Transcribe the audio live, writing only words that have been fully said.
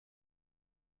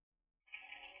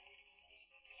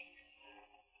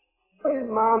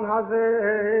בזמן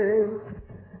הזה,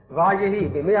 ויהי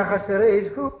בימי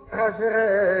אחשוורוש,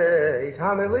 אחשוורוש,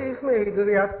 המליך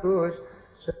מידוריית כוש,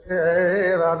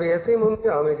 שרבי ישימו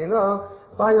מיום מדינו,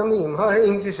 ביומים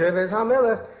ההם כשבט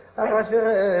המלך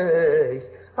אחשוורוש,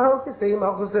 אל תישא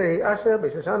מלכוסי אשר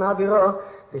בשושן הבירה,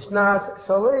 בשנת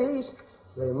 3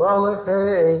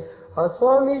 למלכי,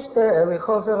 עשו משתה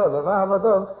לחוסר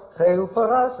ובעבדו, חיל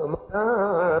פרס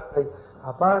ומדי,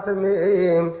 הפרתם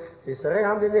מהם, ישרי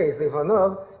המדיני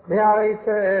לפניו,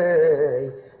 מהריצי,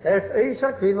 אס איש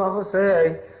הכביד מלכוסי,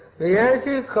 ויש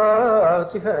יזכר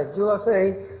תפארת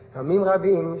גדולסי, ימים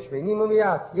רבים, שבינים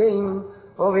ומייתיים,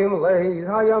 ובים ליל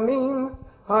הימים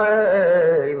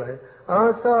האלה,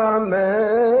 עשה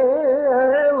המלך,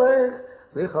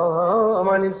 לכל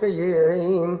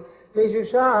הנמצאים,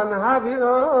 בשושן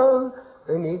הבירה,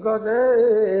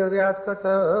 ומגודל יד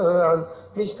קטן,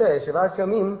 משתה 7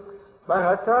 ימים,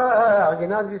 ברצה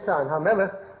גינת ביסן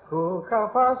המלך, הוא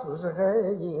כרפס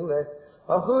ושחילת,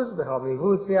 אחוז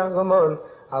בהבליבות וירגמון,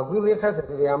 הגבילי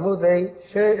חסד ועמודי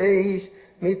 6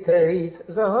 מתית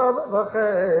זהב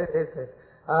וחסד,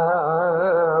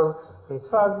 על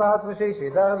מצפת בת ושש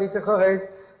ודר ויצחורס,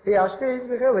 וישקס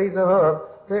בכלי זהב,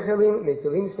 וכלים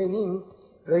מכלים שנים,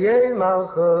 ויהיה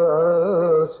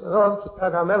מלכוס רוב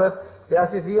כיפת המלך,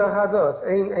 ויעשי זיוח הדוס,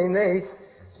 אין נס,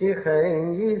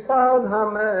 שכן ייסד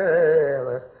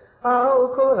המלך, על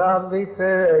כל רב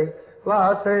ביצי,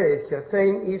 לעשת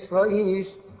כרצין איש לא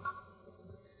איש.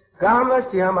 גם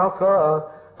ושתי המלכו,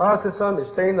 עשו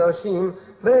משתי נשים,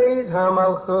 בייס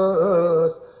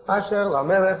המלכוס, אשר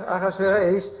למלך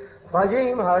אחשוורוש,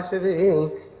 ביים השביעי,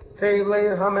 תבלי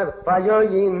המלך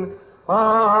ביין,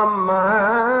 אמר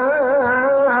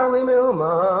לי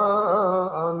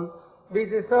מאומן,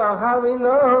 ביזיסו הבינו,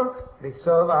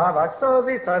 בסוף אבקסו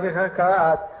זיסה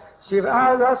בחרקת,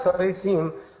 17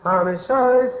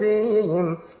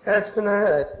 המשרסים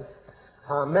אספני,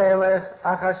 המלך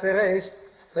אחשוורוש,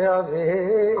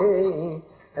 להביא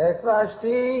את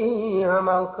ושתי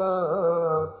המלכה,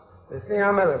 לפני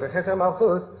המלך בחסר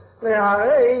מלכות,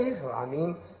 להרעיז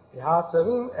העמים,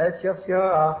 והשרים את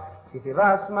יופייה,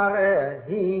 כתיבת מראה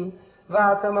היא,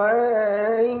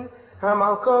 ותאמרין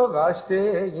המלכו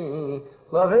ושתי,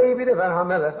 להביא בדבר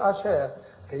המלך אשר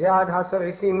כיד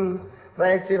הסריסים,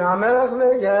 ויקציב המלך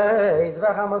ויד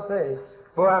וחמוסי,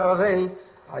 בו ערבי,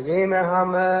 הימר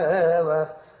המלך,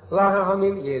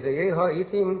 לחכמים ידעי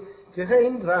העיתים,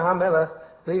 ככן דבר המלך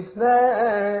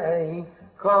לפני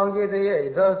כל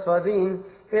ידעי דוס ודין,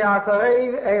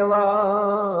 והקרב אליו.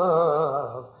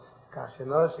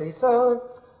 כאשר שיסוד,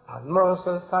 עד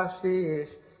מוסר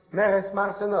סשיש, מרס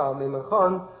מרסנו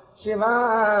ממכון,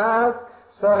 17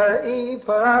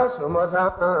 פרס ומדי,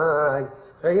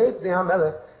 ראי פני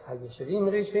המלך, הישבים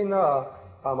ראשינו,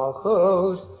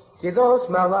 במלכוס, כדוס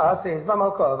מלאסיס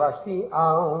במלכו ושתי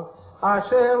על,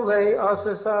 אשר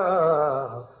לעשסה,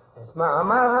 אז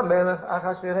מאמר המלך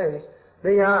אחשוורוש,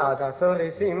 ביד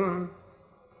הסוריסים.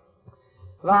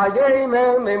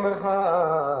 ויאמר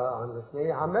ממכן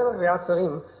לפני המלך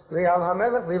והשרים, ועל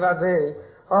המלך לבדי,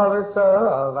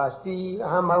 עשסה ושתי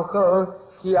המלכו,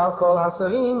 כי על כל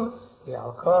השרים,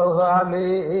 ועל כל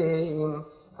העמים,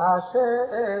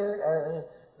 אשר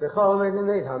בכל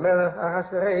מדינת המלך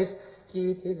אחשוורוש,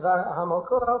 כי תדבר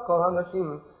המלכו על כל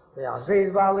הנשים,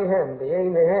 ויעזיז בעליהן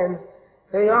בעיניהן,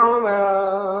 ויאמר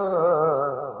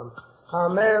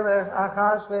המלך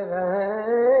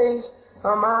אחשוורוש,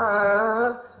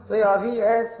 אמר להביא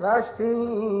את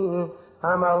ושתי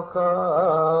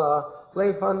המלכה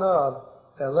לפניו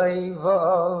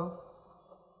ולבוא.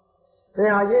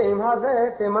 והיום הזה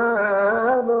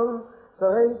תאמרנו,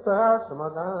 שרי פרס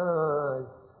ומדי,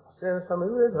 אשר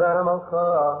שמעו את דבר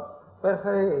המלכה,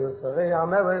 וחיל שרי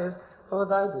המלך,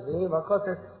 ודי בזים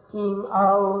וכוסף, אם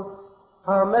על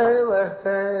המלך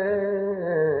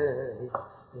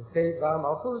יצא דבר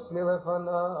מלכוס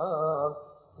מלפניו,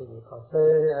 ונכסי,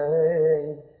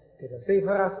 כדסי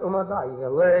פרס ומדי,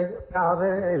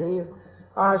 ולגבי,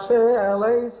 אשר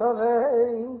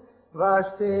לסבי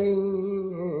ושתי,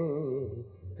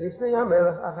 לפני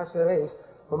המלך אחשוורוש,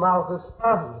 ומלכוס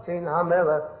ייתן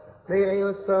המלך,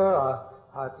 ויוצא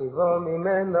הטבעו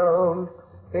ממנו,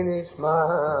 ונשמע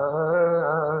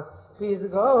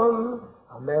פסגום,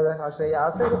 המלך אשר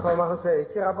יעשה בכל מחסי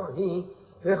כרבו היא,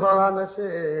 וכל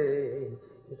אנשים,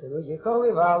 ותלוי כל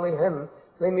לבא עליהם,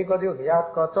 למגודל ויד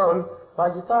קטון,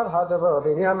 ויתר הדבר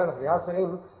ביני המלך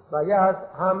והשרים, ויעש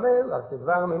המלך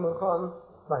כדבר ממכון,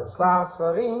 וישלח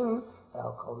ספרים,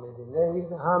 על כל מדיני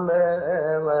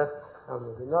המלך, על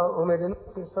מדינו ומדינות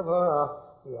שסברה,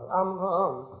 ועל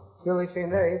עמהם, כי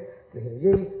לשני,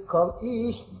 ויש כל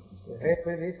איש, שרק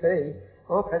וביסי,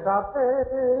 ופדפה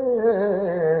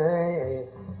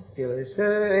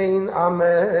ילשין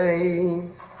אמן.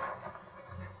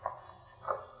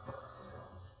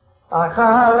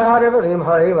 אחר הדברים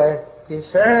האלה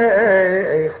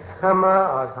תשייך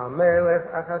חמה אז המלך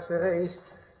אחשוורוש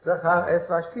זכר את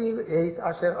ושתי ואת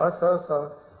אשר עשו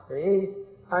ואת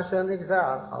אשר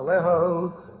נגזר עליהו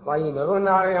ויאמרו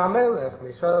נערי המלך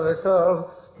משור וסוב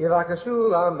יבקשו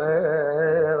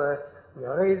למלך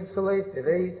ירד צולס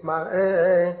תבית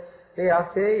מראה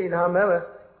ויעתיד המלך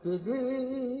ידים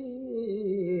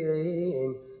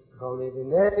כל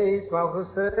מדיני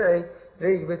מלכוסי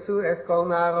ויגבצו את כל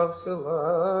נערוב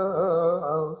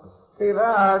שלו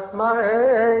תיבס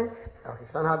מראה אל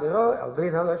כיסן הבירו אל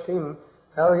בית הנשים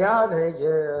אל יד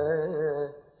הגר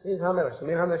סיד המלך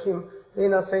שמיר הנשים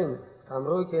וינשאין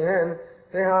תאמרו כהן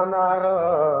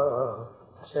והנערה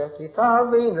אשר תיטב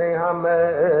בעיני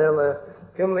המלך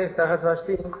כמלך תחת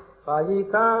ושתי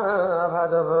וייטב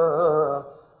הדבר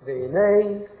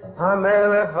והנה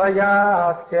המלך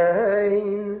ויסכן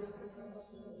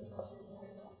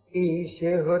איש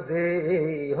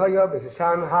יהודי היה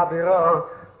בשושן הבירה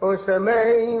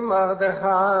ושמי מרדכי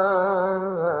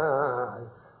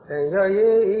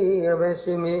ויאיר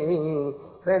בשמי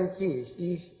בן קיש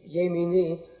איש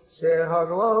ימיני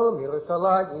שהגלו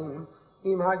מירושלים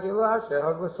עם הגלה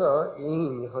שהגלסו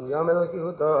עם יחוניה מלך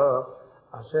יהודה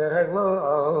אשר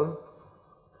הגלו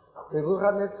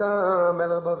נבוכדנצר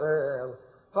מלך בבל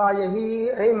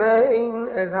ויהי אמן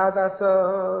את הדסו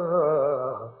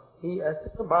היא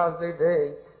אסתר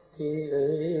בזדי כי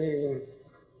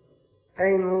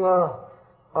אין לו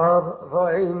אב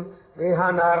ואם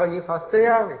והנער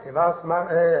יפסטר ותבס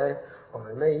מראה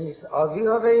ומאיס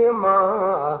אביו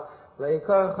ואמה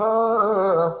לקחה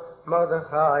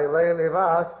מרדכי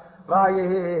ללבס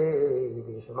ויהי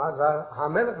בשמזר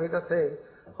המלך וידסי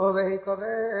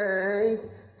ובהיקובץ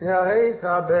ירס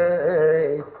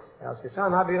הבית אל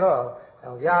שושן הבירה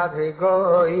אל יד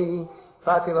הגוי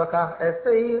ותלקח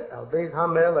אסתר אל בית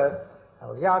המלך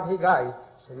אל יד הגיא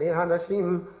שמיר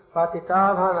הנשים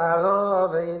ותיטב הנערה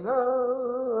ועיניו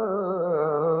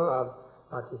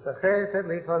ותשחסת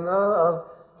לפניו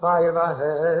ויבהל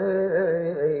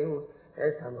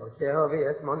את המלכהו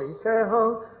ואת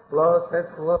מוניסהו לא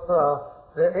תסלו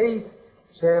ואיס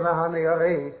שבע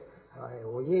הנערס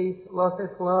ויעויס לא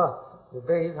תסלו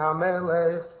בבית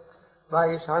המלך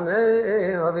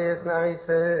וישנהו ואת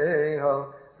נעריסהו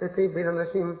ותיב בית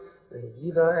הנשים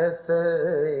והגידה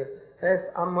אסתר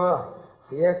את עמה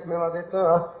ויש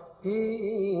מלדתו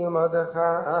כי מרדכי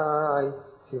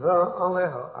ציווה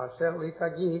עליהו אשר לי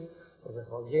תגיד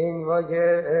ובכל ים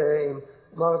וים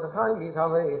מרדכי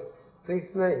מתהלך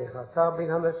לפני חצר בית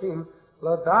הנשים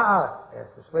לדעת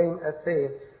את שלם אסתר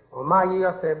ומה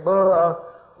יעשה בו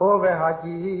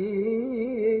ובהגיע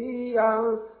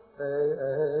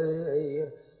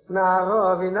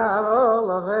נערו ונערו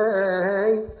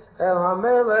לבי אל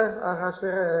המלך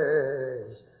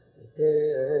אחשוורוש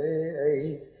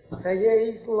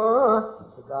היש לו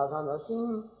שדעת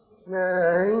הנשים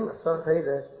שניים עשר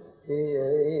חודש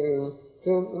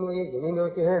כן אם לא יגנים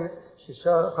לכהן 6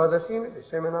 חודשים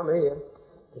בשמן המאיר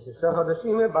ו6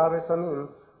 חודשים בבשמים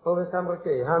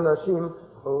ובסמרקי הנשים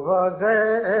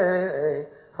ובזה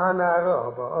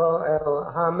הנערו בו אל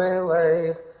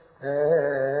המלך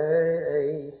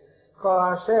כל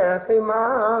אשר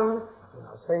תימן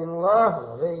ונעשין לו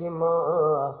וימה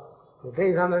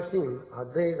בבית הנשים עד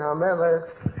בית המלך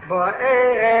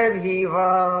בערב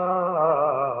היווה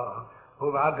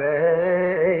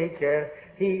ובבקר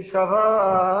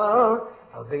הישבע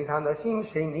על בית הנשים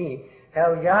שני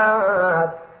אל יד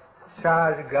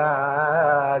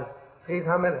ששגז בית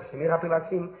המלך שמיר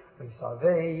הפילגשים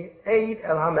ויסווה עד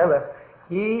אל המלך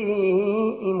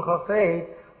היא עם חופץ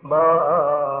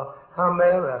בא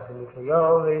המלך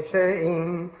נקריו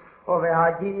ושעים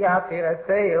ובהגיע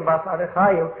תרצר בשר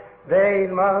חיל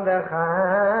בית מרדכי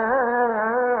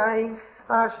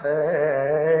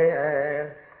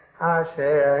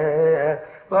אשר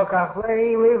לקח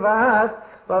לי לבס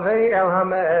לביא אל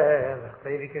המלך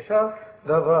וביקשו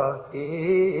דבר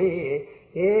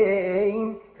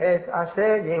אין את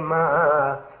אשר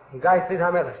ימה הגייס את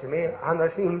המלך שמיר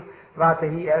הנשים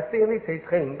ותהי אסתר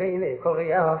ניססכן בעיני כל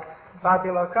ריח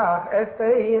ותלקח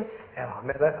אסתר אל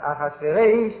המלך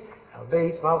אחשוורוש אל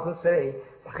בית מלכוסי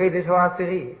בחודש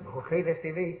העשירי ובחודש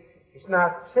טבעי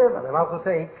בשנת 7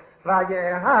 למלכוסי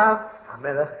ויאהב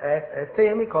המלך את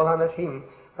אסתר מכל הנשים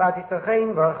ותשכן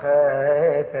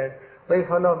בחסד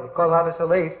לפניו מכל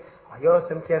הבשלש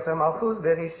וישם כסר מלכות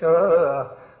בראשו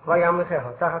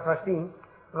וימלכהו תחת ושתי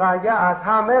ויעש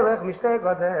המלך משתה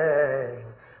גדול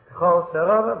בכל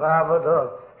שרו ועבודו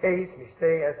עש משתה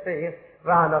אסתר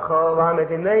ואנחנו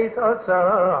למדיני סוסו,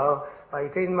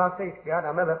 ויתן מעשי יד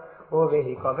המלך,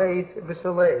 ובהיקבץ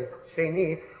בשולט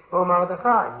שנית, ומרדכי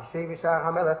ישב בשער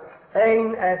המלך,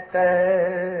 אין אסתר,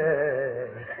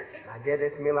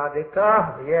 נגדת מילדתו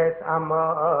ויש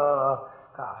עמו,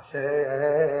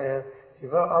 כאשר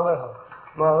ציוו עליו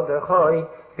מרדכי,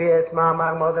 ויש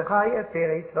מאמר מרדכי אסתר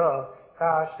איתו,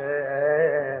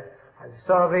 כאשר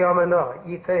עשו ויאמנו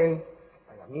ייתן,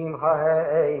 הימים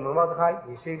ההם ומרדכי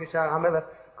ישב בשער המלך,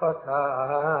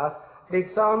 כותב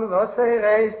בגסון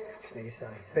ועושרש שני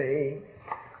סייסי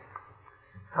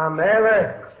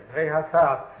המלך שברי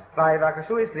הסף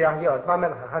ויבקשו הצליח להיות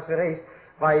במלך אחשוורוש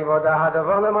ויבודה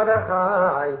הדבר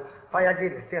למרדכי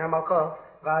ויגיד אסתר המלכה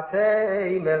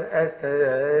ותאמר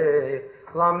אסתר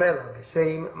למלך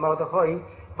בשם מרדכי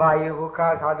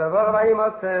ויבוקש הדבר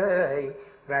וימצא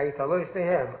ויתלו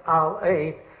שניהם על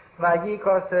עת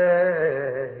ויקוסי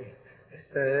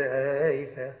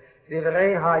בספר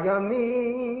דברי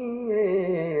הימים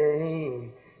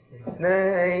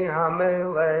לפני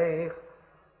המלך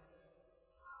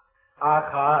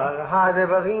אחר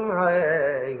הדברים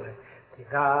האלה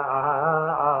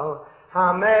תגאל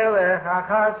המלך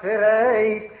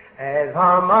אחשוורוש את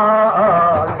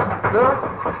המן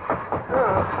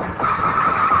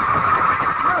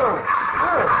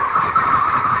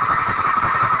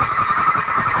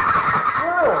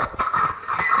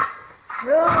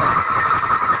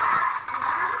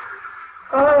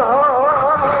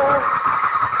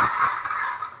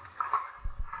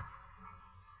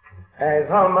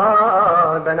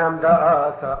Haman ben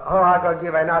Amdas, Agagi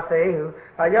v'naseu,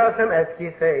 Vayosem es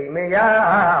kisei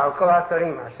meyal, kol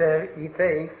asorim asher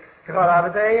yitei, kol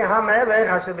avdei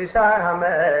hamelech asher b'shar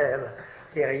hamelech,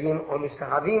 kiriyim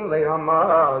u'mishtaravim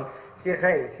leHaman,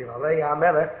 kirchein tzivah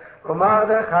hamelech,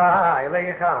 u'mardechai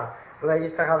leicha,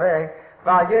 leishtaraveh,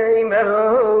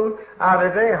 vayemeru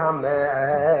avdei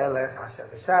hamelech asher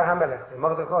b'shar hamelech,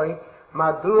 u'mardechai,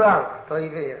 מדוע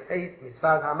תויביר אית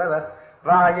מצוות המלך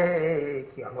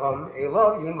כי אמרם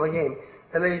אלוהים ויהם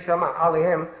ולהישמע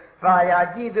עליהם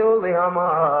ויגידו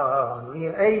להמן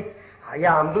לראות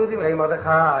היעמדו דברי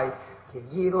מרדכי כי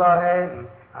יגיד להם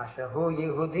אשר הוא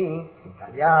יהודי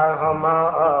וירא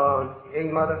המן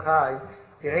תראי מרדכי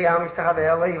תראי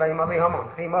המשתחווה אלי ויאמר להמן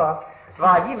חימה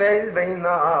ויבז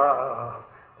בעיניו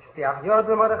ושטיח יד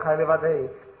למרדכי לבדי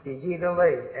כי יגיד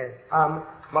אלי את עם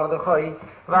מרדכי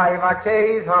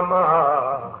ויבקש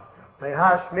המן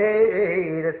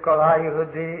להשמיד את כל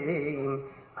היהודים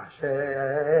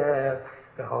אשר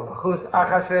בכל מחוץ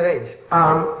אחשוורוש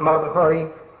עם מרדכי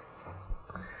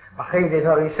בחודש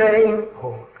הראשון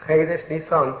הוא חודש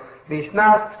ניסן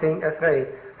בשנת 12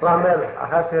 למלך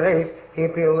אחשוורוש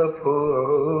הפילו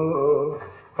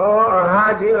פור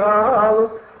הגרל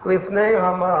לפני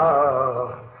המן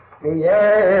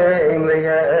מיום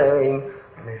ליום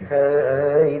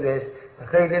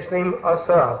בחודש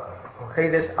 12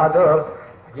 חידש אדור,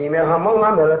 גימר המון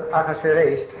המלך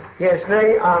אחשוורוש, יש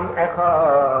שני עם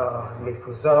אחד,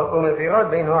 מפוזר ומפירות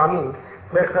בין העמים,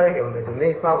 בחי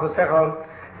ומדונס מלכוסך,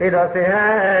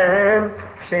 תדעתיהם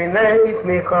שנס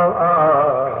מכל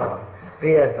עם,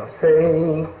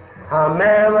 וידעתי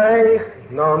המלך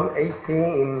נום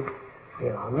עשים,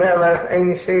 והמלך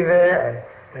אין שווה,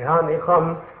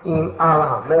 והניחום אם על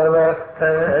המלך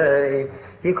תיב.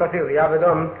 יכתיב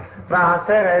יעבדום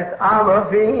ועשרת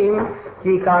אלפים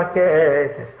כיכר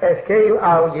כסף אשקל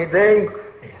על ידי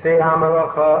עשי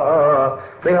המלאכה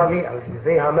להביא על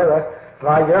גזי המלך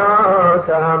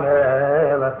ויעשה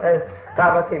המלך אס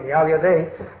תבתים על ידי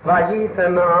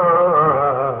ויתנה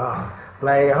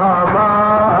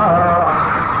להמן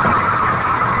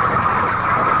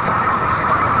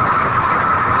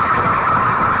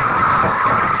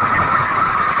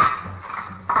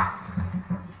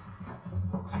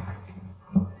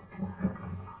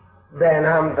בן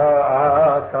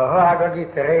עמדס, הגגי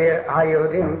צעיר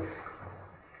היהודים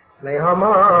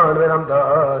להמן בן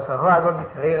עמדס, הגגי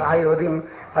צעיר היהודים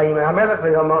ויאמר המלך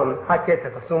להמן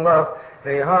הכסף אסור לך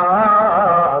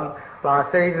והם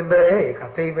מעשה זבח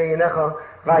עשה בעיניך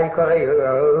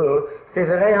ויקראו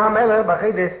ספרי המלך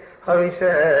בחידש הראשון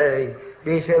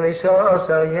בשל אישו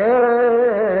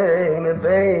סיים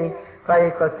בי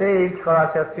ויקצץ כל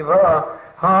אשר ציווה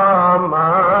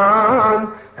המן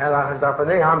אלך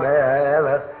דפני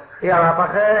המלך ירא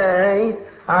פחד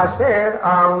אשר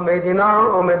על מדינה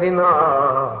ומדינה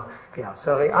כי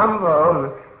אסורי אמרום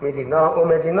מדינה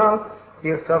ומדינה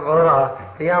יכתבו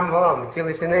כי אמרום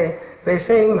תלשני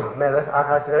בשם המלך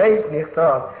אחשוורוש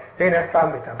נכתב ונחתם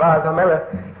בטבעת המלך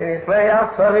ונפלי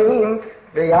הספרים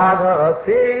ביד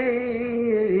הרצים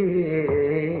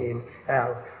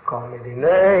אל כל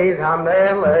מדיני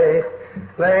המלך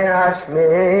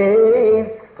להשמיד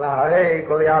להרי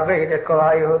כל יעבד את כל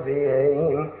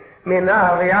היהודים מן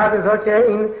אביעד זאת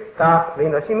שאין תח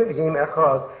ונשים מביאים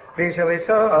אחד בישל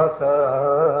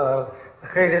עשר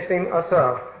חידש אין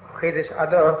עשר חידש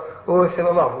אדו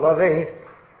ושלום לא וייס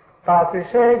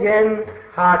פרשגן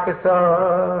הכסר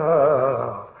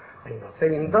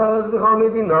אין דאז בכל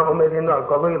מדינה ומדינה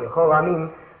גלוי לכל עמים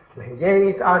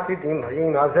להיית עתידים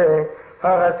ליין הזה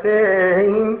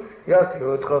פרצים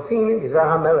יוציאו דחופים מזה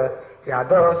המלך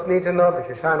יעדוס ניתנו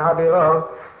בשושן הבירה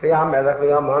והמלך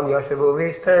וימון יושבו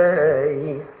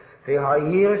לשתי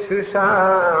והעיר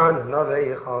שושן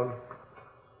נביחון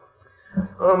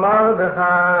ומרדכי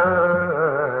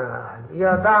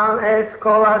ידע את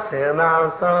כל אשר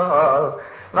נעשה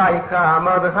ויקרא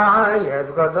מרדכי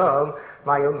את גדול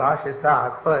וילבש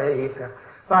שק ואיפר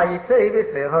ויצא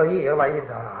בשדה העיר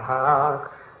ויזעק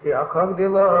יעקב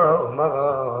גדילו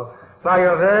ומרו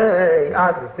ויבוא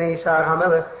עד לפני שער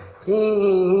המלך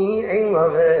כי אין לו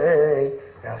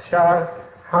ישר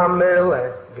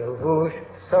המלך גלבוש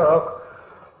שק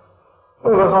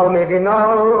ובכל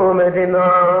מדינה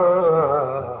ומדינה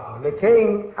מכן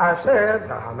אשר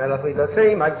המלך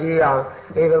מדסי מגיע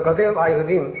אבל גדל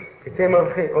היהודים כצמר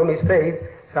ומספד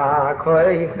שק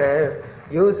ואיפר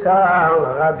יוצא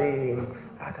לרבים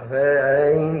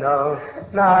ותבואנה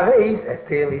נעריס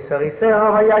אסתר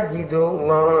ויסריסר ויגידו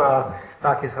לו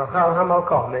ותשרחל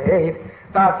המלכה מאיב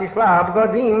ותשלח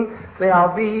בגדים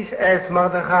להלביש את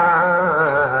מרדכי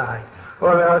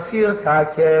ולהסיר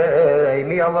שקי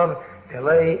מעליו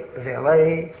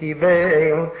ולי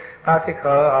קיבל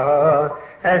ותקרא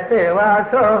אסתר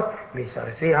לעשות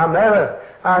מסרסי המלך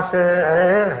אשר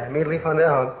העמיד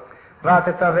לפניה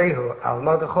ותצווהו על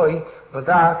מרדכי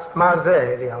לדעת מה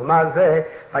זה ועל מה זה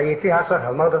ויצא אשר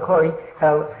על מרדכי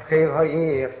אל חיב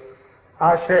העיר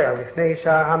אשר לפני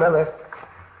שער המלך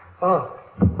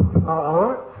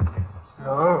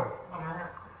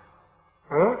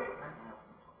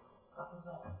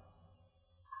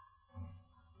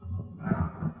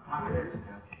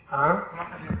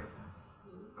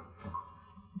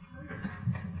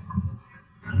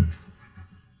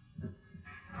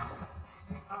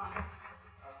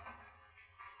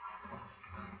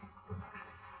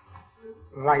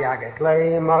ויגד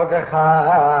לי מרדכי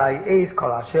את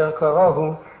כל אשר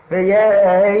קראו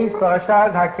ויש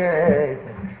פרשת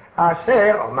הכסף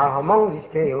אשר אומר המון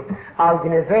לשקל על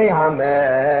גנזי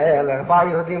המלך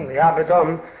ביהודים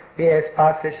ליעבדום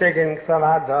ואספס שגן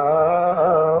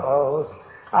קצרדוס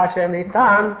אשר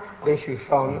ניתן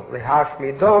בשושון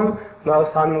להשמידום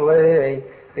נוסן לי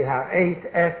להראית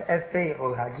את אסתר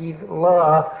ולהגיד לו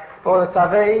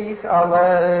ולצוויס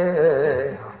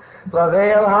עליה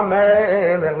לבאל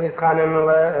המלך להתחנן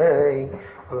לי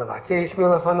ולבקש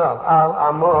מלפניו על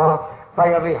עמו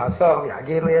ויביא הסוף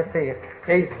ויגיד לאסתר את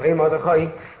דברי מרדכי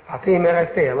ותאמר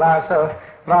אסתר לעשות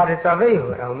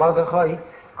ותצווהו אל מרדכי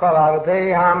כל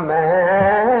עבדי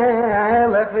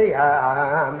המלך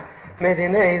ויעם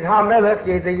מדיני המלך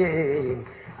ידעים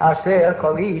אשר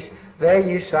כל איש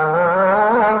ואישה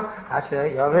אשר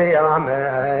יביא אל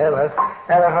המלך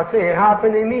אל החצר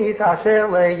הפנימית אשר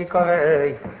ליקרא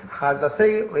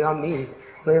חדסי להעמיד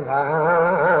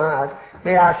לבד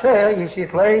מאשר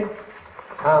ישית לי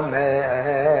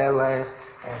המלך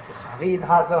את שריד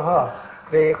הזהב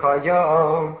בכל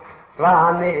יום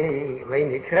ואני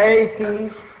ונקראתי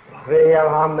ואל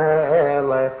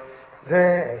המלך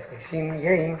ו-30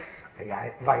 יום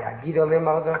ויגידו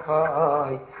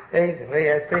למרדכי את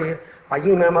דברי אסתר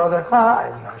ויאמר מרדכי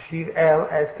ישיב אל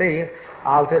אסתר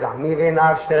אל תדמי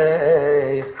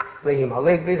בנפשך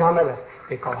להימלך בית המלך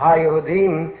וכל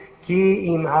היהודים כי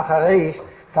אם החריש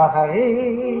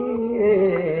תחרישי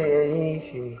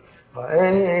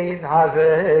ואיז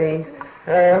הזית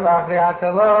רווח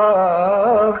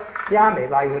והצלוב ימי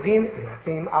ליהודים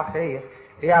ויקים אחר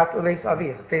ויתולס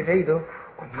אביך תבדו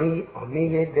ומי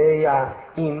ידע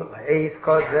אם לאיז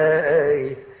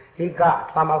כזית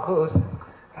הגעת למלכוס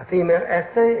ותאמר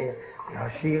אסתר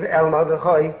ישיב אל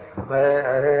מרדכי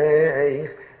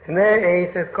ואיך תנאי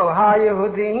את כל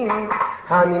היהודים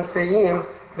הנמצאים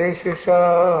בשושן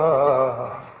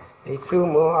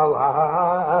יצומו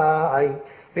עלי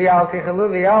ואל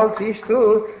תאכלו ואל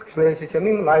תשתו 3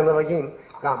 ימים לילה ויום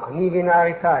גם אני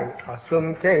ונעריתי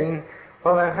עשום כן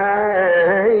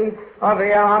ולכן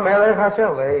אבי המלך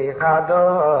אשר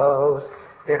לחדוס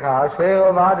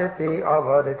וכאשר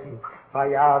עבדתי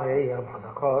ויבוא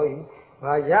מרדכי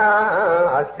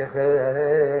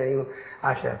וישכחהו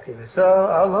אשר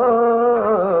תבשר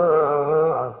עליו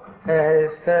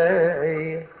אסתר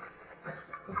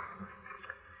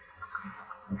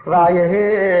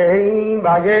ויהי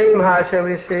ביום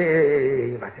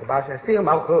השלישי ותלבש אסתר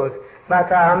מלכות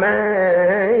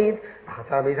ותעמד,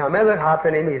 חצה בית המלך,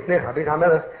 הפנים יסנך, בית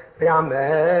המלך,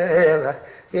 והמלך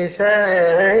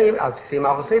ישב, אל תשים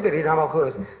אחוסי בבית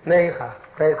המלכות, ניחה,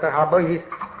 פסח הבויס,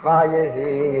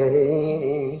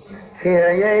 ויהי,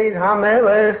 חיית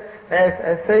המלך,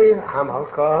 אסי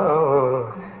המלכות,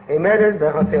 עמדת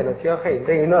בחסנת יחיד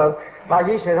בינו,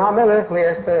 וישב המלך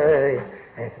לאסתר,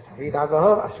 אסת שביט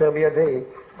הזהב אשר בידי,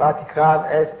 ותקרב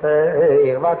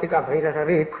אסתר, ותקרב ברית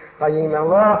השביט, ויאמר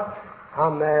לו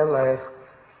המלך,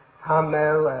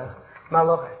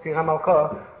 מלוך אסתר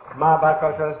המלכות, מה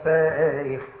בקשה אסתר,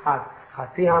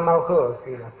 חצי המלכות,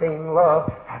 תינתן לו,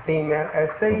 ותאמר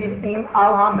אסתר אם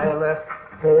על המלך,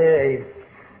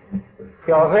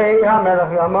 יבוא המלך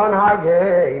ימון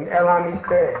הגים אל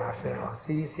המשתה, אשר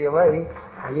עשיס ילי,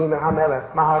 ויאמר המלך,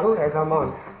 מהרו את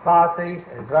המון, ועשיס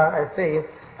את דבר אסתר,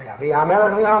 ויביא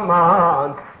המלך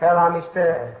ימון אל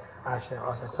המשתה, אשר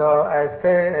עשו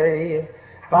אסתר,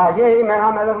 ויאמר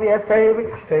המלך לאסתר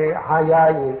וישתה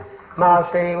היין, מה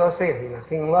שלא שיחי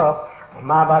נשים לו,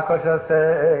 ומה בקשה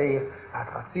אסתר, עד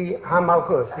חצי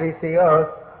המלכות שלישיות,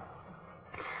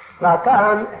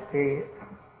 ותען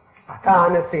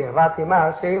אסתר, ותאמר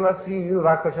שלא ציו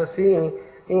בקשתי,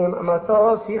 אם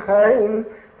מצאו שיחין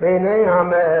בעיני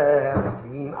המלך,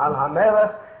 אם על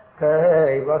המלך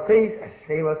תבסיס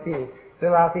שאלתי,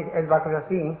 ולעתיד את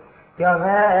בקשתי, יבוא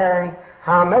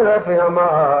המלך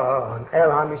ויאמר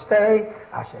אל המשתה,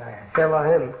 אשר יעשה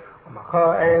להם,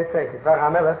 ומחר אין ספק דבר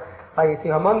המלך, ויצא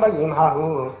המון באים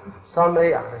ההוא,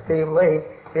 שמח וטוב לב,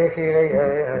 וחירי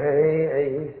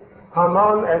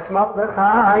המון אשמח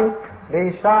בחי,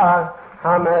 וישר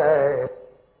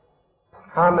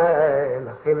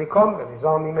המלך ולקום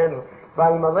ולזור ממנו,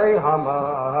 וימלא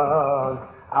המון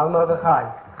על מרדכי,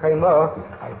 כמו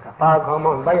ויתפג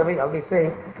המון, ויביא על ביסי,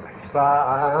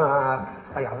 וישלח,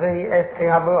 ויביא את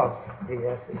אהבו,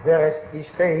 ויסדרש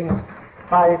אשתי,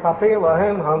 ויטפל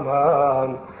להם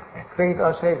המון, את כבית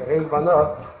אשר בנות,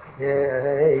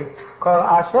 כל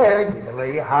אשר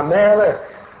ידלי המלך,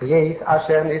 ויש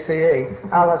אשר נשיאי,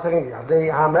 על אשרים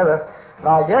ידי המלך,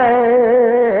 ויאמר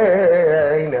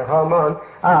המון,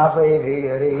 אף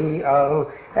ויראו,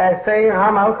 אסתר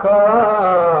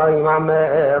המלכה עם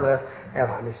המלך, אל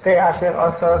המשתה אשר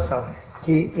עשו,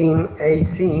 כי אם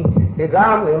אעשי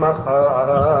וגם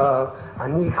למחר,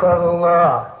 אני קורא לו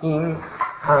עם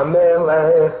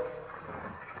המלך,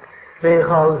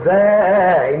 וכל זה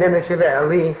איננו שווה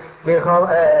לי, וכל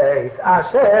עץ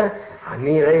אשר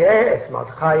אני ראה את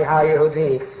מרדכי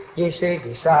היהודי,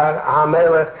 ישר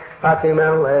המלך,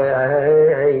 ותאמר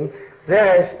לי,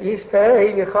 זרש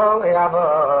אשתי וכל אהבו,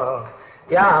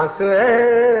 יעשו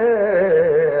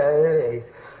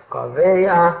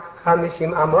קובע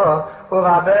 50 אמו,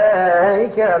 ורבי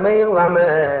כרמי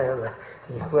למלך,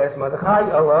 יכלס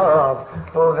מרדכי עליו,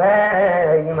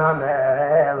 ועם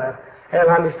המלך, אל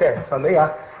המשתה, שמח,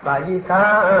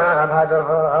 ויטב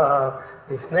הדבר,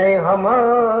 לפני המון,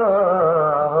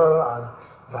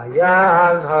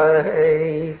 ויעז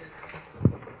העץ.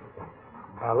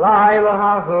 הלילה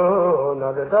ההוא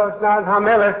נודדו שנת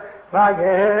המלך,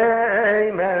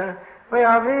 ויאמר,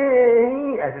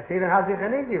 ויביא את הסדר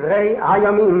הזיכרוני דברי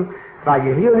הימים,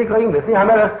 ויהיו נקראים לפני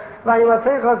המלך,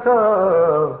 וימצא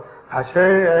חסור, אשר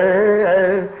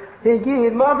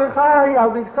הגיד מרדכי על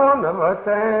בגסון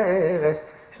נבוצרת,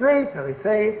 שני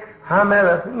שריסי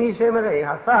המלך משמרי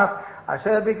הסף,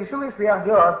 אשר ביקשו לשליח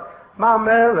ג'ות, מה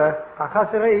המלך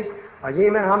החסריש,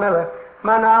 ויאמר המלך,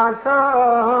 מה נעשה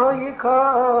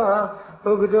יקר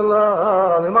וגדולו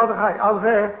למרדכי על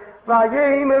זה,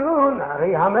 ויאמרו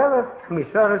נערי המלך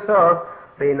משרסו,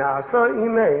 ונעשו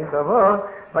ימי דבר,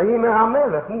 ויאמר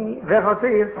המלך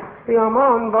וחציר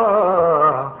ויאמון בו,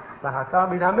 והצר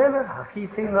בית המלך הכי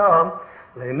צינום,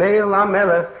 למאיר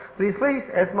למלך לסליס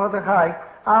את מרדכי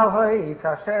על העץ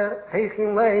אשר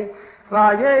הכין לי,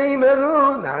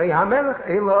 ויאמרו נערי המלך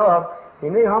אליו,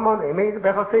 הנה המון אמת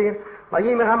בחציר,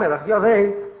 ויאמר המלך יבא,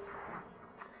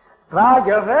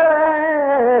 ויבא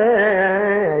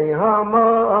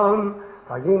המון,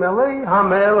 ויאמר לי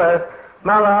המלך,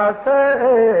 מה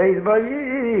לעשות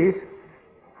ביש,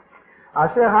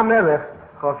 אשר המלך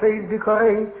חפץ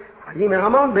ביקורי, ויאמר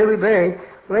המון בליבי,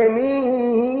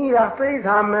 למי יחפץ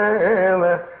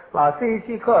המלך, לעשית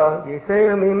שיכור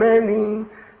יסר ממני,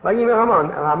 ויאמר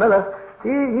המון אל המלך,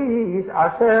 איש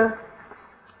אשר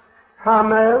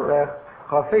המלך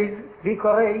חפץ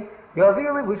ביקורי,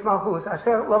 יוביל לבוש מלכוס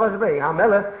אשר לבש בי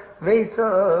המלך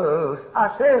ויסוס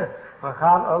אשר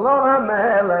וחל עולו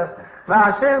המלך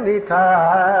ואשר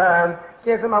ניתן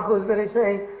כסף מלכוס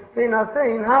בראשי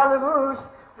ונשאין הלבוש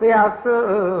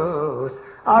ויסוס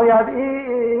על יד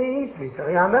איש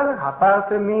וישרי המלך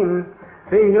הפרטמים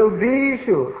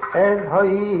והלבישו את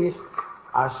האיש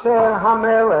אשר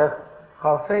המלך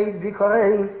חפץ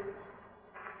ביקורם.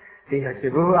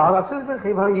 וישבו על הסוס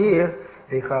ברכיב העיר,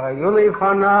 וקראו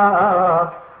לפניו,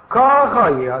 ככה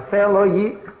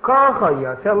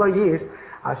יעשה לו איש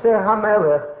אשר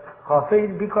המלך חפץ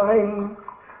ביקורם.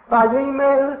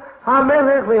 ויאמר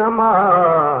המלך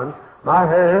להמן,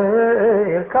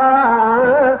 מהר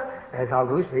קח את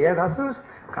הלבוש ואת הסוס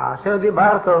כאשר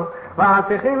דיברתו,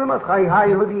 ועשיכם למותך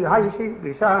היהודי הישיב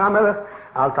בשער המלך,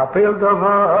 אל תפל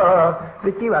דבר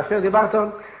בכי אשר דיברתו.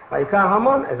 ויקח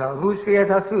המון את הלבוש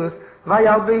ואת הסוס,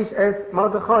 וילביש את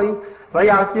מרדכי,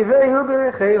 וירכיבהו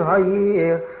ברכיב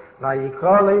העיר,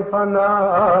 ויקרא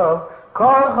לפניו,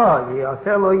 ככה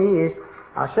יעשה לו איש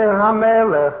אשר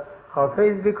המלך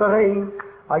חפץ ביקורם.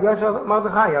 וישב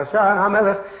מרדכי ישר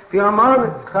המלך, והמן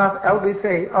דחף אל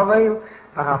ביסי אבל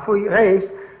וחפוי ריש,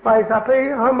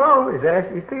 ויספר המן זרש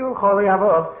אשתי ולכל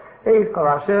יבוא את כל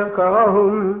אשר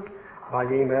קראום.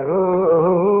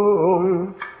 ויאמרו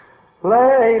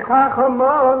לכך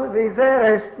המן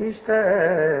וזרש אשתי,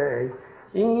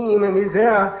 אם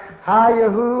מזרע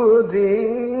היהודים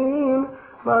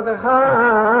מרדכי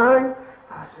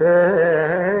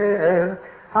אשר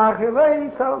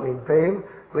החילץ על מנפל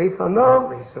לפניו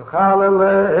ויסוכל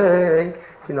אלי,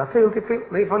 שנפל תפיל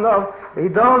לפניו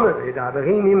וידומה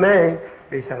וידברים ממי.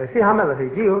 וישרסי המלך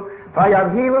הגיעו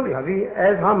ויבהילו להביא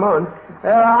את המן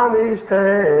אל המשתה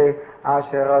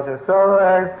אשר עשו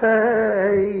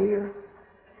אסתר.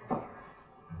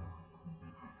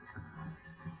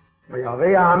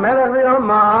 ויביא המלך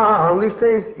להמן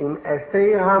לשתות עם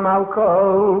אסתר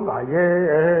המלכו,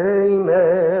 ויאמר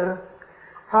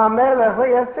המלך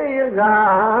לאסתר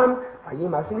גם,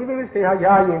 ויאמר שניבי אסתר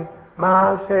היין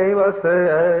מה שעושה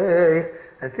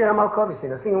אסתר המלכו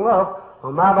ושנשים לו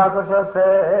ומה בקשתך,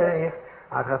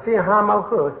 אחרי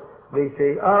המלכות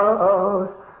ותיעש,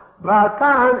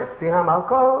 ותען אסתר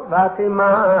המלכו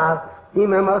ותאמר,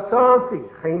 אם מצאתי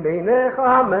חן בעיניך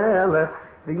המלך,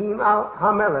 ואם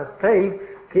המלך טוב,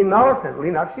 כי נותן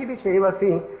לנפשי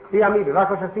בשאלתי, ויעמי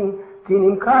בבקשתי, כי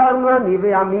נמכרנו אני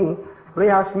ועמי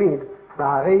להשמיד,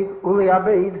 להרג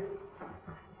ולאבד.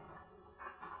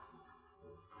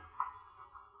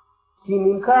 כי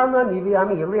נמכרנו אני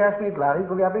ועמי להשמיד,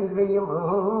 להרג ולאבד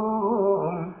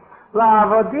וילום.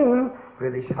 לעבדים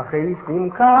ולשפחית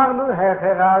נמכרנו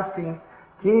החרשתי,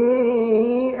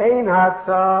 כי אין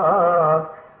הצד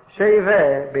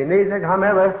שווה בנזק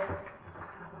המלך.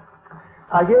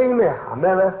 ויאמר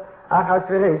המלך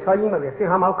אחשוורוש ויאמר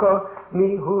לאסתר המלכו,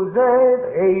 מי הוא זה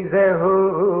ואיזה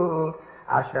הוא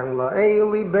אשר לא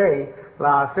ליבי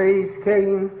לעשות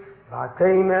כן.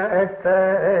 ותאמר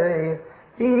אסתר,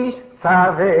 איש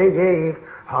צבאי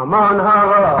המן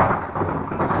הרע.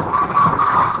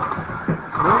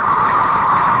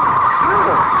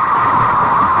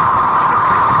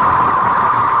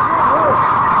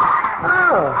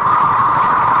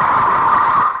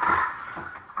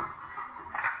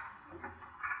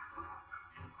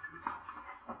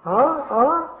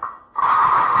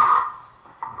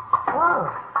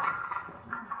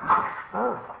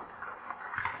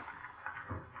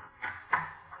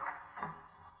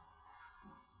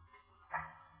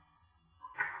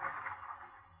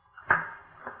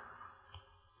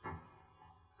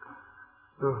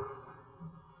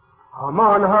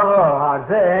 המן הרע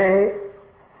הזה,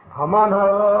 המן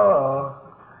הרע,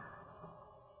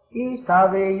 איש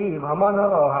תביב, המן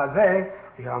הרע הזה,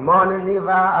 והמן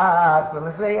נבעט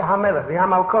ולפני המלך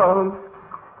והמלכות,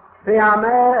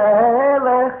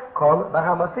 והמלך כל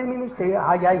ברמסים ממשתי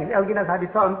היין אל גינת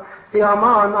הביסון,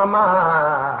 והמן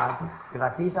עמד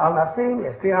ותיש על נפשים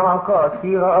אסתר המלכות,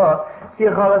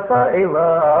 כי חלצה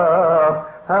אליו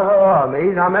הרע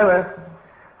מעיז המלך.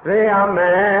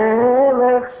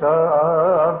 והמלך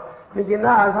שוב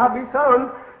מגינת הביסון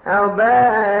אל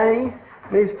בית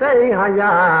משתי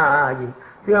היין,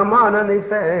 והמן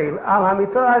הנפל על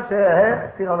המיטה אשר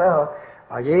אסתר עליו.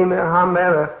 ויאמר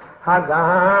המלך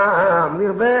הגם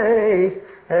לרבש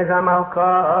את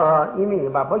המלכה, הנה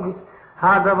בבויס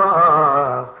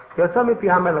הדבר יצא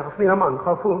מפי המלך לפני המן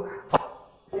חפו.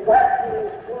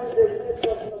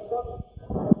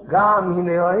 גם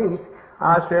הנה ראית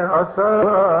אשר עשה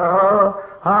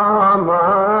המן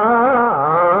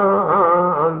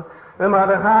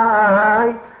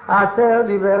ומרדכי אשר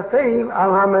דיבר טוב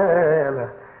על המלך.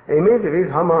 אמת ויז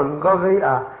המן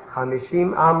גובע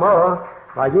 50 אמה,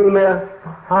 ויאמר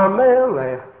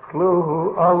המלך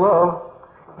תלוהו עליו,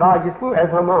 ויתלו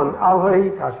את המן על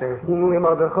בית אשר הכינו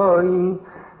למרדכי,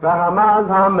 ועמד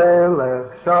המלך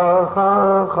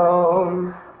שכחו.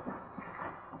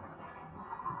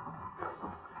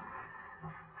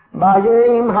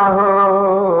 Bayim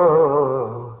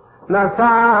Haho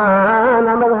Nasan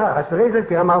Amelech Ashreis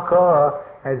Malko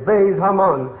as Beis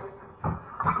Hamon.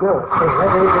 No,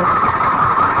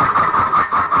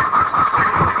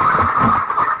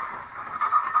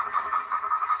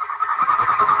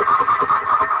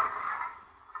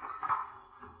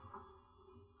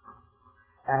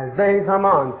 as Beis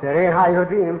Hamon, Tzerei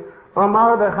HaYodim,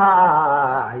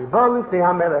 Mordechai, Volisi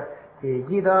HaMelech,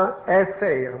 Yigida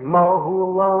Eser,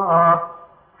 Mohula,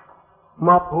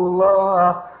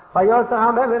 Vayosa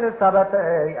HaMelech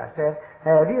Sabatei, Asher,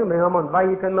 Hevir Mehamon,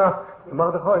 Vayitena,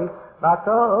 Mordechai,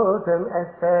 Vatotem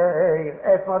Eser,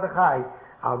 Es Mordechai,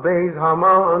 Al Beis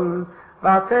Hamon,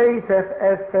 Vateisef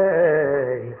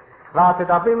Eser, Vatet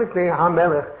Abilisnei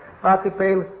HaMelech,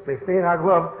 Vatipel, Besnei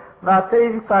HaGlov,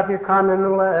 Vatev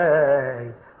Patikanen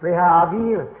Lei,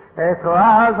 Lehavir, Es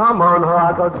Raz Hamon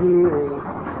Hoagogi.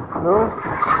 No?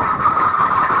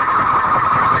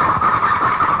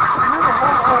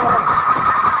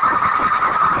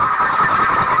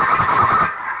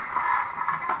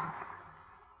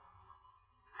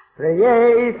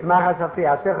 Reyes, Mahashafi,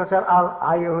 Asher Chasher Al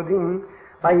Yehudim,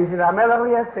 Vayishid HaMelech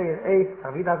Liesir, Eis,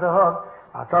 David HaZahor,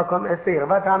 Atokom Esir,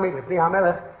 Vatamik, Lefni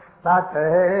HaMelech,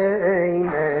 Vatein,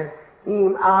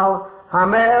 Im Al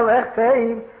HaMelech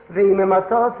Teiv, V'im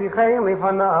Matos Yichein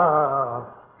Lifanav,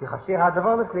 Yichashir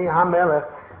HaDavor Lefni HaMelech,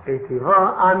 V'tivo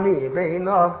Ani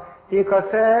Beinov,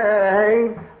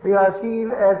 Yikosei,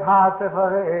 V'yashiv Et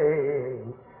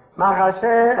HaSefarein,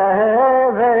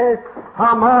 Mahashevet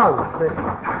Hamon.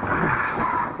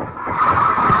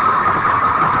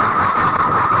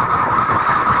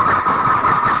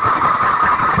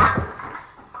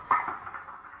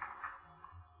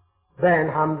 Ben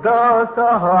Hamdos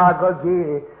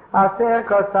Hoagogi, Asher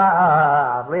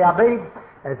Kosav, Liabid,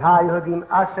 Et HaYodim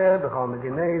Asher, B'chol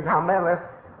Medinei HaMelech,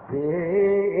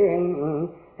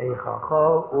 Eichacho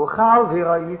Uchal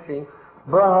V'roisi,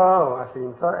 Bo, Asher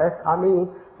Yimso Es Ami,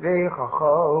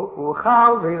 V'eichacho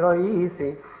Uchal V'roisi,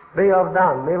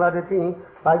 V'yovdan Meladeti,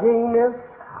 V'yimel,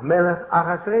 HaMelech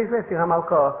Achashreis Lesir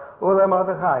HaMalko, Ule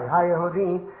Mordechai,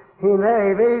 HaYehudim,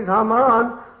 Hinei Beis Hamon,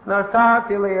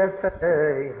 Nasati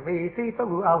Le'eseich,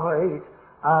 V'yisifalu Al Ha'it,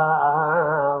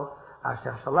 Al,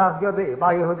 Asher Shalach Yodei,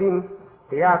 Ba'Yehudim,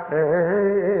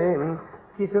 Yatem,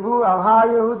 Kisavu Al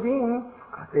HaYehudim,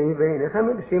 Katei Beinechem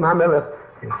B'Shim HaMelech,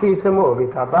 Kisamu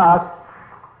V'Tabat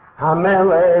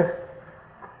HaMelech,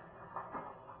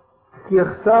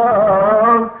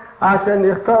 Kichsov, Asher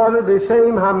Nichtor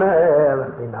B'Shem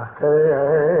HaMelech,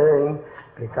 V'Nachem,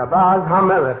 V'Tabat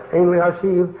HaMelech, Ein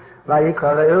Le'ashiv,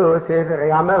 ויקראו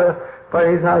ספרי המלך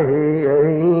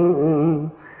פריזאים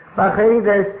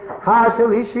בחדש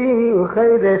השלישי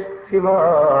וחדש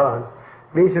סיוון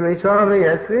בשלישו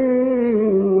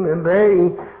ועשרים בי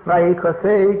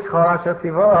ויקוסק חוש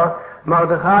הסיוון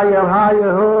מרדכי אל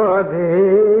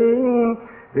היהודים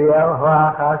ואל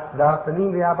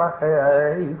החסדסנים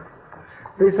והבחי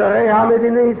ושרי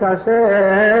המדינית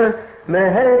אשר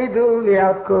מהדו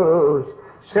ליד כוש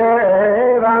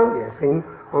שבע יסים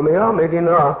ומאו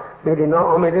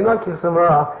מדינה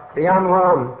כרסמה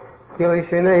בינואם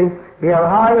כראשני ואל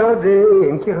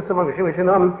היהודים כרסמה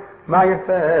בשם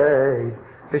ויפי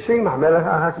בשם המלך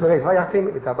אחשוורוש ויחתים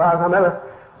את הבעל המלך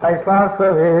ויפר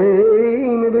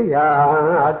ספרים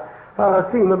ביד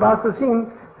הרצים ובסוסים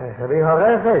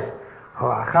והרכש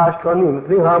החשקונים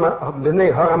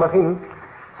בני הרמחים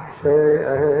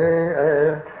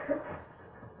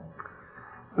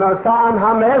נתן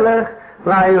המלך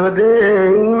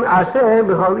ליהודים אשר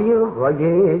בכל עיר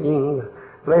ויעיר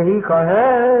להיקהל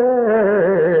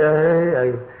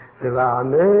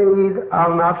ולעמד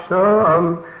על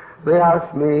נפשם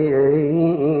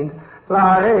להשמיד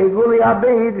להרג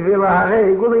ולאבד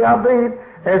ולהרג ולאבד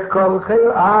את כל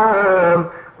חיל עם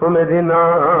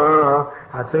ומדינה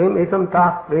עצרים איתם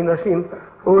תחת ונשים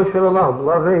ושלום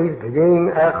לבית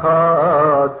בדין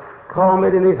אחד כל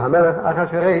מדינית המלך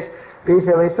אחשוורוש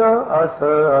בשלישו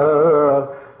עשר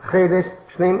חידש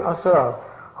 12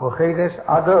 וחידש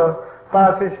אדר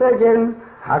בסגן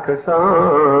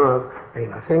הכסף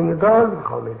אין השם גדול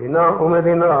בכל מדינה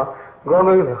ומדינה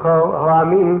גומר לכל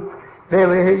העמים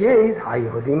ולהיית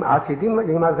היהודים עשידים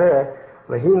עם הזה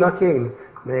להינקים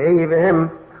מאיביהם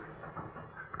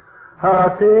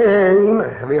הרצים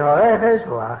והרכש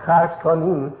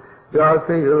והחשקונים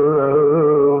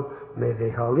יוציאו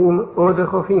מבהלים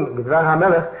ודחופים בדבר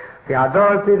המלך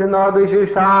והדור צידנו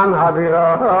בשושן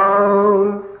הבירה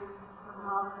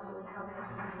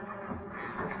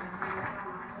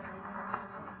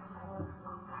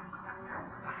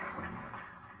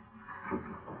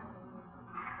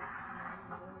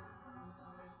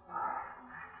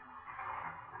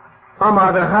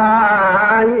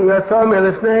המרדכי יצא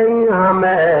מלפני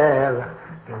המלך,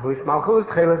 לבוש מלכות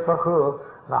תחילת בחור,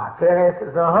 ועטרת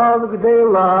זהב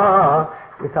גדולה,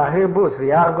 ותהרבוס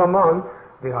וירגמון,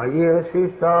 והעיר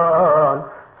שישון,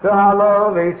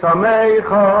 צהלו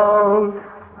ושמחו.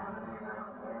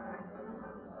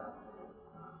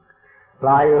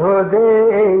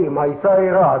 ליהודים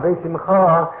היסיירה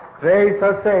בשמחה,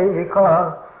 ויששי ויקר,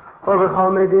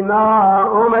 ובכל מדינה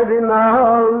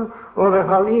ומדינה,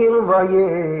 ובכל עיר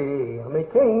ועיר,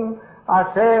 מכן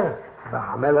אשר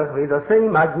והמלך וידעשי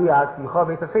מגיע שמחה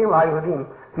ויתעשי ליהודים,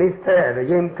 נסתה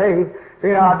וים טוב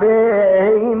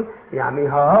ורבים ימי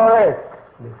הארץ,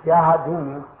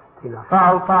 מתייהדים, כי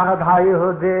נפל פחד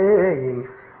היהודים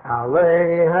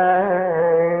עליהם.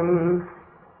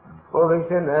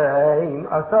 ובשניים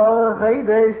עשר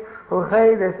חידש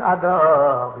וחידש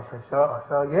אדר, בששו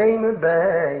עשר ימי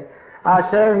בי,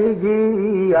 אשר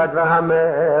הגיע דבר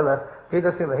המלך,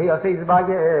 חידש אלוהי עשי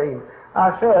זבגים,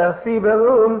 אשר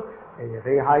סיברום,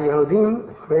 ויביא היהודים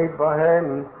לשפט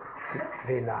בהם,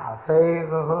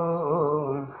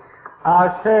 ונעשרום,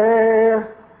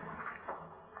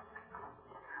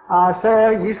 אשר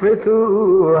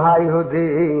ישפטו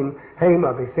היהודים,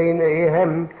 המה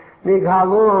בשניהם,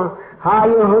 נגהלו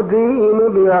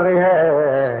היהודים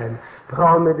ביריהם,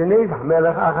 בכל מדינת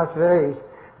המלך אחשוורוש,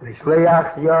 לשלח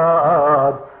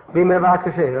יד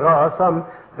במבקשי רסם,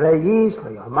 ואיש לא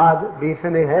יעמד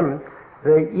בפניהם,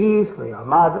 ואיש לא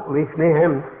יעמד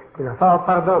לפניהם, ונפל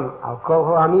פרדון על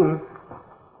כל העמים.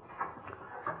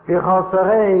 וכל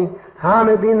שרי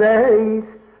המדינות,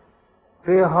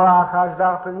 והחש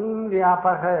דרפנים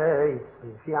והפחי,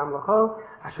 ולפי המלכו,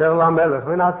 אשר למלך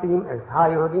ונעשים את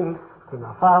היהודים,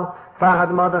 ונפל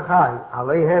פחד מרדכי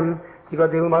עליהם, כי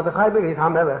גדל מרדכי בבית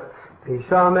המלך,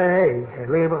 ושמי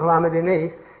הלך בכל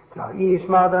המדינות, כאיש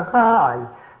מרדכי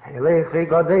הלך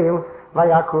וגדל,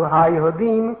 ויקרו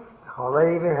היהודים בכל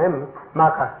אביהם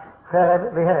מכה, חרב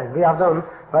והרג ועבדון,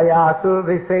 ויעשו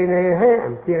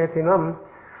בשניהם תירתינם,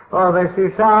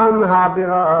 ובשושן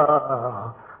הבירה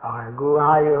הרגו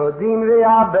היהודים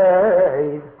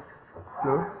ויעבד.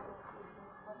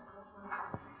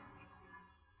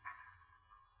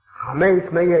 חמש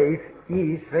מייס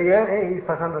איש ויש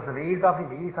פסנדו שביעיס דפי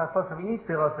ואיס אספוס ואיס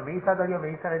פירוס ואיס אדליה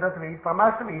ואיס רדות ואיס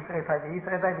פרמש ואיס רטי ואיס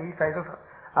רטי ואיס רטי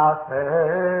אספס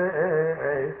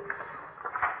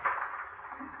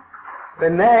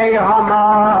בני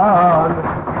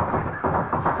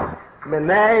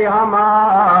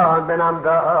המן בן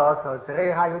עמדות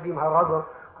עוצרי היהודים הרגו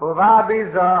ובא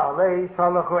ביזה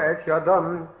וישלחו את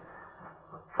ידם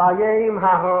פיים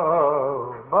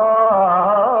בו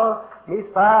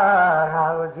מספר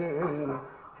הרוגים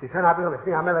שושן הבירה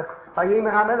לפני המלך,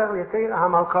 ויאמר המלך ליתר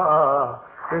המלכה,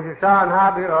 ושושן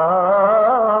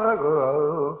הבירה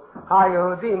רגו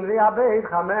היהודים לאבד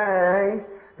חמש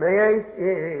מייס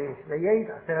איש, ויש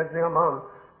 10 בני המן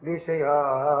בשייך,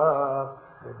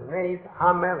 ובני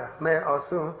המלך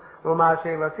מעשו, ומה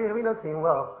שבציר ונותנים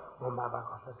לו, ומה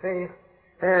בקושתך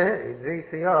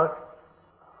זיסיות.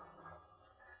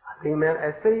 ויאמר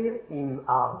אסתר אם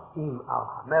על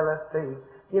המלך תהי,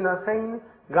 ינתן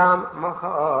גם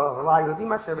מחר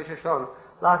ליהודים אשר בשושן,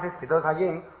 לעשות פדות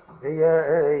חיים,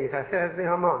 ויש 10 בני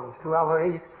המן, ישתו על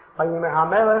העץ, ויאמר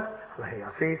המלך,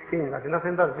 ויעשית כן,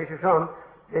 ותינתן דוד בשושן,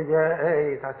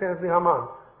 ויש 10 בני המן,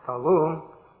 צלום,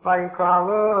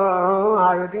 ויקראו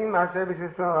היהודים אשר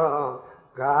בשושן,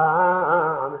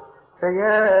 גם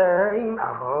תהיים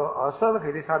אבו עשר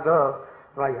וחידש הדור,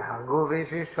 ויהרגו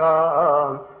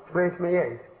בשושן, שבט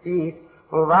מייס איש,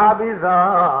 ובא ביזה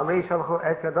וישלחו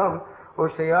את ידם,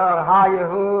 ושייר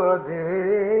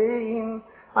היהודים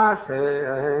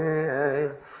אשר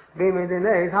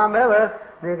במדינת המלך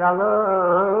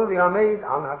נגאלו ויעמד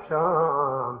על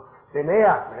נפשם,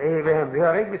 ונח והם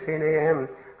ויהרג בשניהם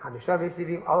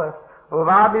 75,000,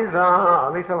 ובא ביזה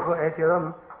וישלחו את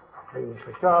ידם,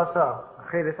 ו13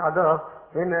 חידש אדר,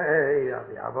 ונעיה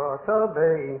ויעבור 10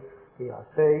 בי,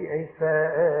 ויעשי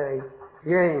עשי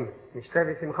ים נשתה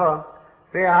בשמחה,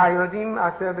 והיהודים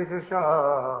אשר בשושן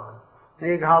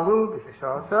נגהלו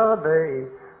ב16 בי,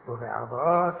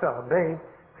 וב14 בי,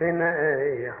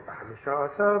 ונעיה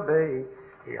ב15 בי,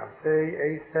 ויעשי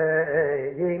עשי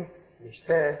ים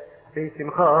נשתה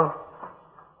בשמחה.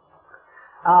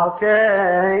 על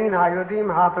כן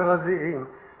היהודים הפרזים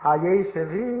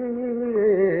הישבים,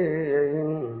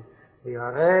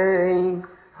 ויראי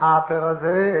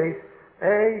הפרזים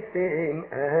אייסים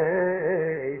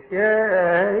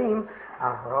אייסים,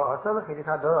 עשרה וחידש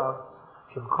הדור,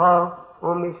 שמחה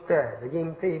ומשתה,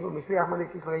 וגימתי ומשליח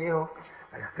מלך ישראל,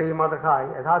 ויכתיב מרדכי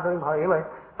את הדברים האלה,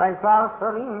 ויקרא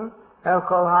שרים אל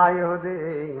כל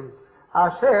היהודים,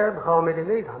 אשר בכל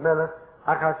מדינת המלך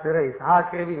אחשוורוש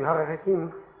הקרבים הרחקים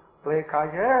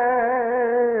לקיים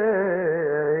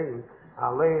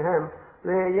עליהם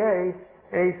ליש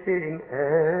עשרים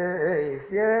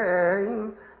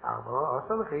עשיים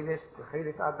 14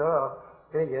 לחודש אדר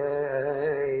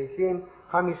וישים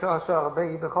 15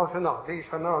 בכל שנה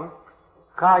בשנון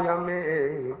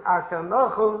קיימים אשר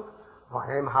נוחו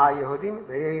והם היהודים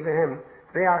והם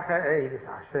והחייס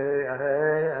אשר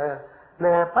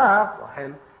נפח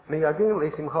והם מיידים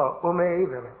לשמחה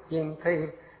ומעבר ימתיב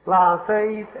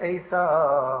לעשית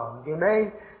עשם ימי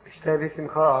בשתי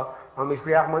בשמחה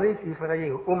המשליח מוניס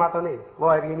ישראל ומתוניס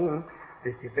לא הבינים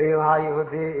וסיפר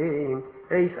היהודים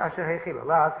איש אשר הכיל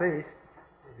לעשית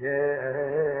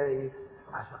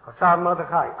אשר חשב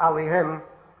מרדכי עליהם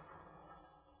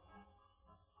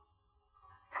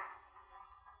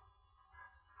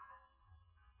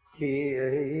כי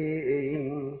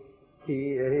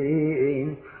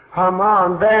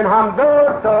המן בן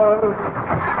המדוסות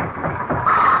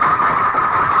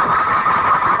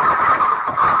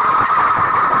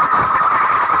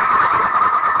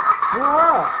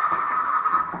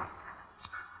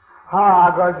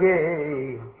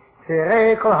הגוגי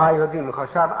תראה כל היהודים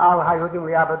חשב על היהודים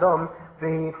ליעבדום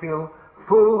והפיל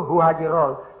פור הוא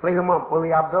הגירול להמום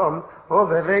וליעבדום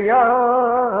ובביו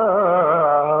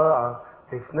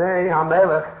לפני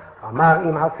המלך אמר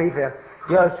עם הספר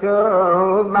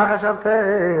ישוב מה חשבת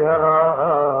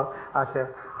אשר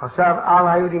חשב על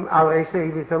היהודים על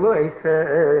ראשי וסלו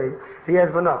עשי ויש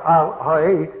בנו על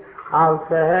העץ על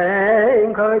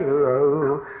כן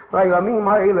קראו בימים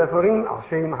האלה פורים על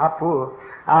שם הפור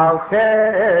על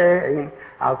כן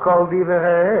על כל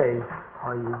דברי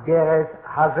האיגרת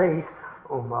הזית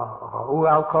ומה ראו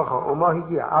על כוחו ומה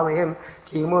הגיע עליהם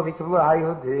קיימו וקיבלו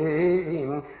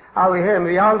היהודים עליהם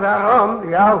ויעל והרום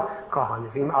ויעל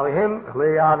כהנבים עליהם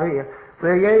להעביר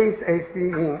ויש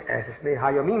עשרים שני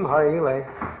הימים האלה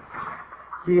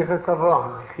כי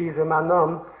חסבון כי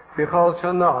זמנם בכל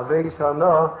שנה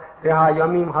ושנה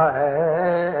והימים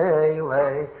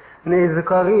האלה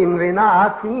נזכרים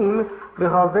ונעשים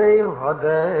בכל דרך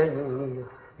ודרך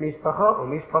משפחה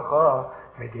ומשפחה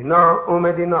מדינה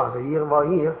ומדינה ועיר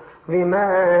ועיר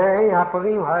וימי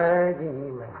הפורים האלה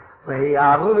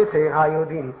ויעברו בתוך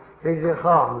היהודים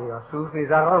וזכרם ויאסוף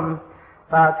מזרם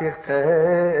ותכתב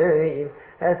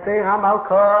אסתר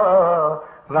המלכה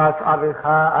ואצעבך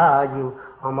היו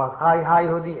ומלכי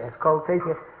היהודי את כל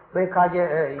תכף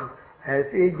לקיים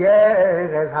את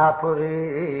איגרת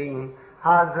הפורים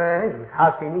הזה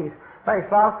הסיניס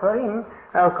ויפרפרים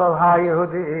אל כל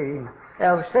היהודים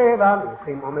אל שבע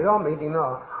מצרים ומיום מדינה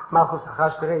מלכוס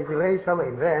אחשוורוש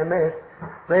ולשלם ואמת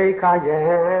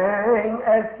לקיים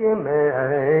את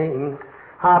ימי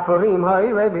הפורים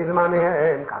האלה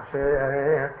בזמניהם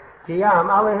כאשר קיים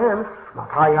עליהם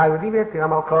מלכי היהודי ויציר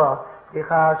המלכה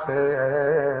כאשר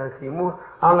סיימו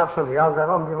על נפשם ועל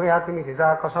זרעם דברי התמיד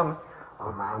יזהר כוסם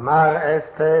ומאמר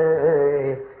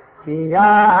אסתר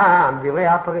קיים דברי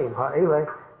הפורים האלה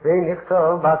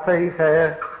ונכתוב בספר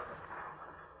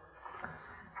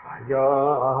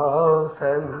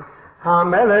וישם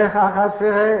המלך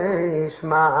אחשוורוש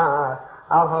מעש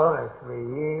על הורס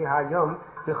ויהי היום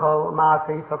בכל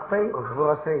מעשי תוקפי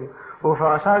וגבורתי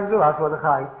ופרשת גדולת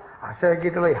מרדכי אשר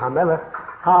גידלי המלך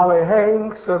עליהם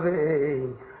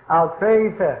כתובים על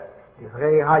ספר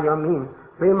דברי הימים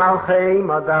למלכי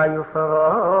מדי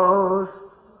ופרוש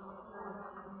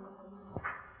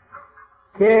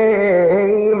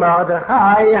כי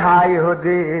מרדכי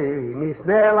היהודי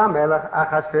משנה למלך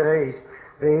אחשוורוש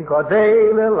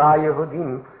וגודל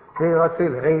ליהודים ורוצה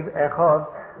לריב אחד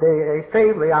דרשת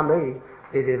לימי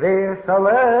ודבר שלם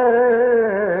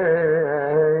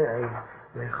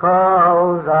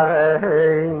לכל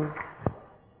זרעי